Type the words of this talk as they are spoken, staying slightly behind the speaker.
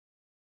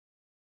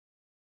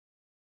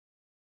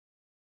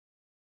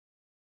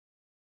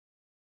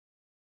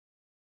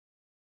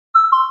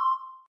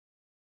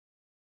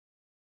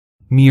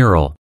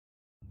mural,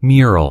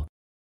 mural,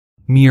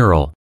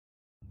 mural,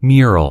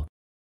 mural.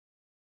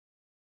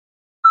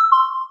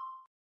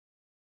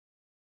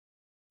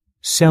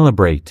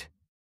 Celebrate,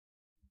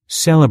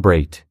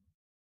 celebrate,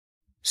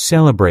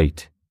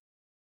 celebrate,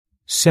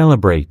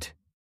 celebrate.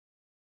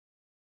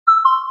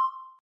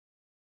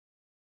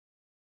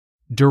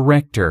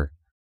 Director,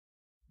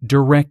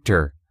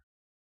 director,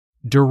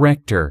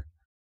 director,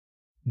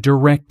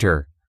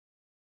 director.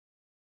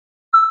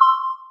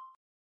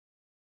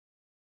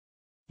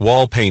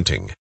 Wall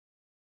painting,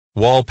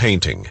 wall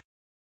painting,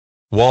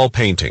 wall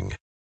painting,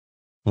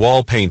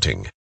 wall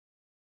painting.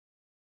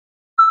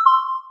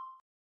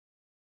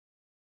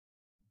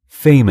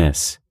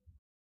 Famous,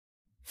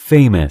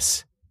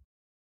 famous,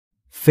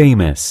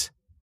 famous,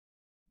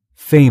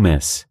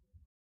 famous.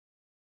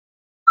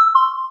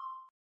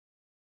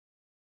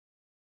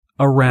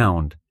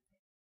 Around,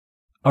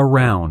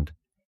 around,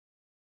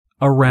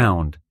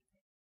 around,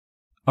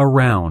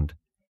 around.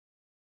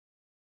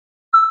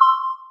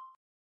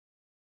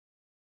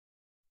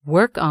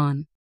 Work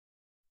on,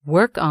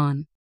 work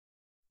on,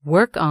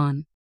 work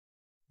on,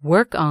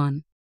 work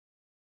on.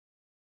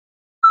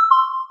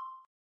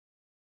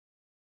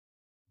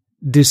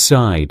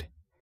 Decide,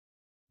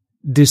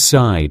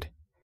 decide,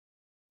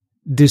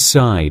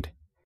 decide,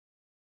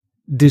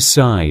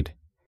 decide.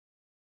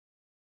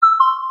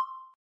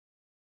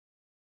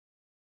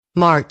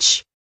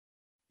 March,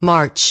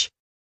 march,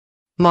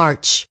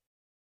 march,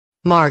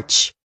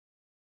 march.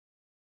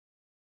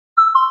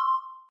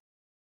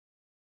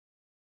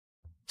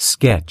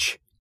 Sketch,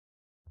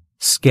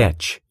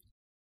 sketch,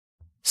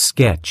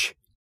 sketch,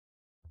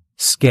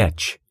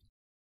 sketch.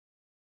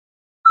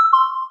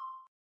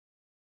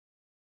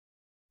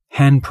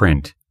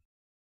 Handprint,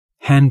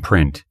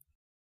 handprint,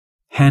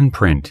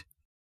 handprint,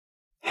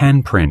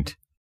 handprint.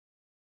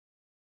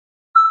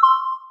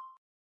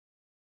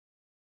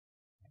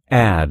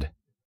 Add,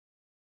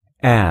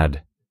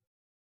 add,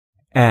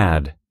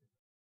 add,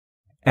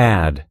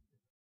 add.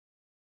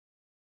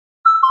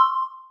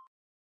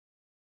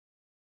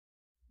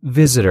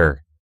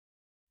 Visitor,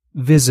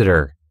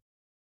 visitor,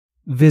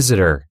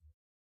 visitor,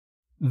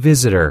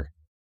 visitor.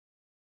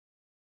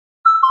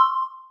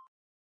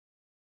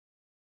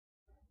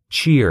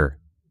 Cheer,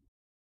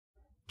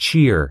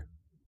 cheer,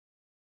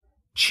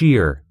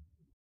 cheer,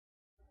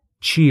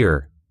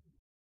 cheer.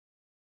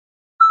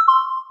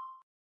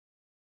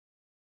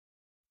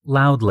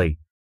 Loudly,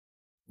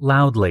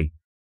 loudly,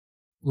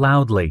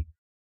 loudly,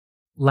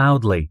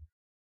 loudly.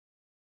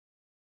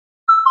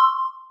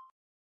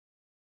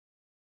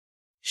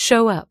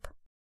 Show up,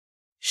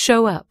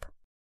 show up,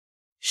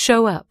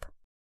 show up,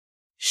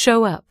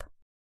 show up.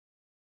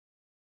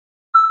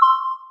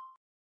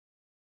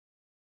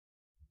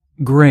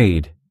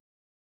 Grade,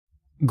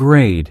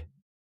 grade,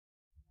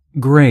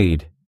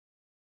 grade,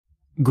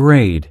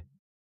 grade.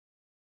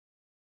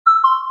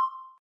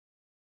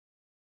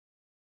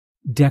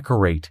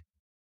 Decorate,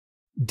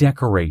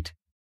 decorate,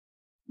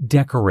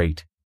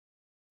 decorate,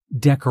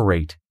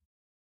 decorate.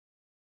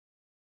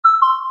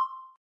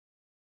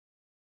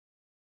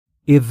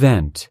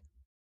 Event,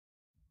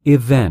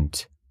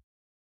 event,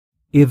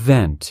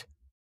 event,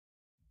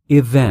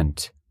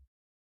 event.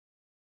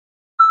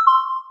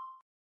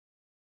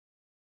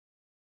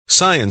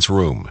 Science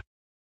room,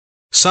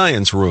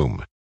 science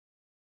room,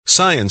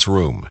 science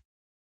room,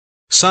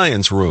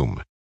 science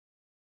room.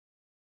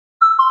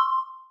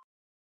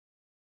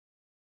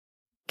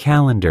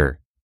 Calendar,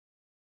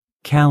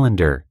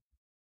 calendar,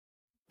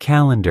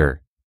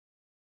 calendar,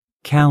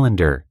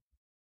 calendar.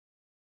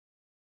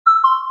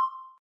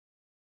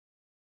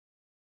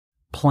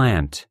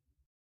 Plant,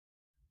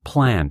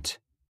 plant,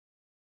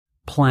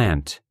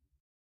 plant,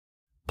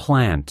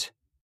 plant.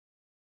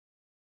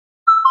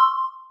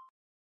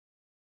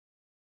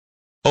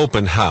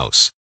 Open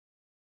house,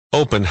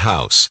 open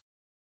house,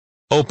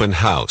 open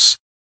house,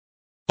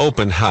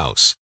 open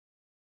house.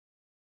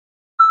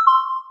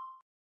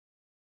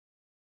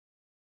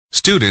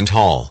 Student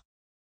hall,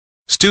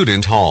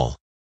 student hall,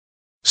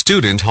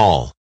 student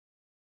hall,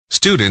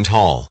 student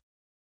hall.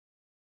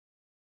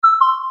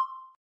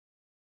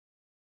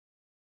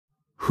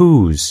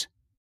 Whose,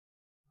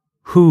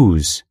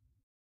 whose,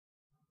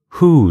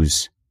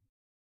 whose,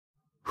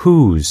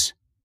 whose.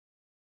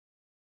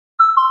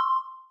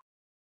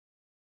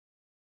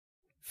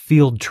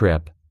 Field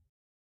trip,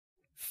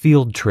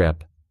 field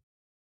trip,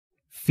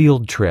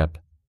 field trip,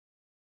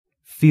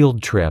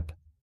 field trip.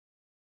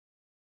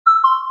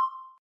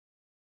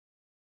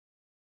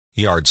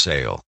 Yard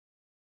sale,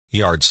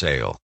 yard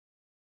sale,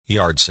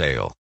 yard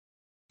sale,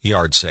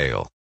 yard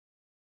sale.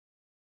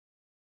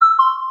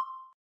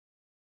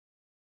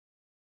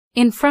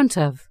 In front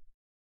of,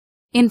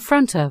 in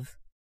front of,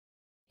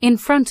 in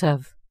front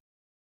of,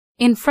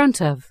 in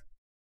front of.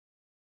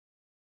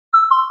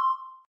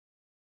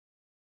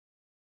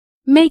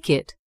 Make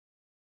it,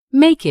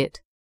 make it,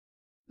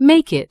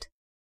 make it,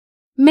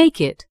 make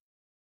it.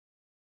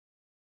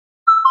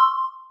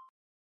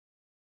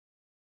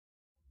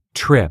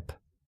 Trip,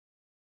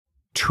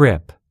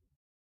 trip,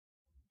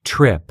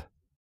 trip,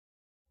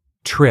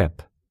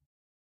 trip.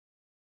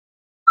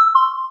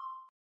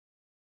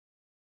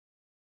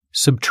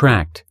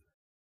 subtract,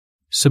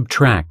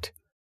 subtract,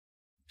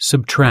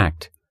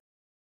 subtract,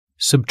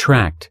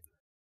 subtract.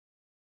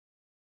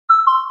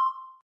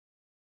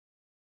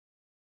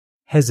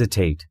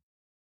 Hesitate,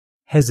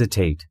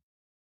 hesitate,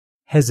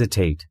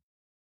 hesitate,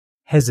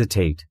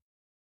 hesitate.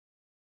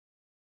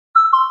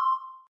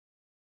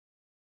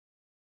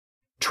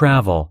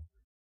 Travel,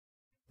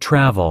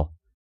 travel,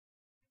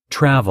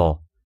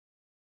 travel,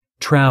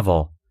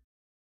 travel.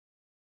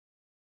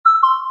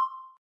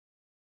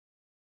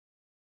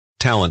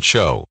 Talent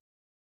show,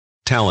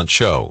 talent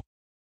show,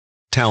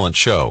 talent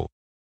show,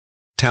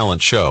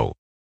 talent show.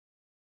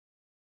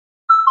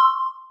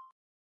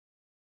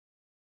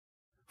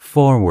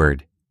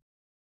 Forward,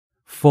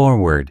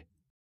 forward,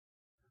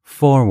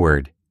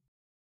 forward,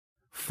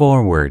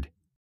 forward.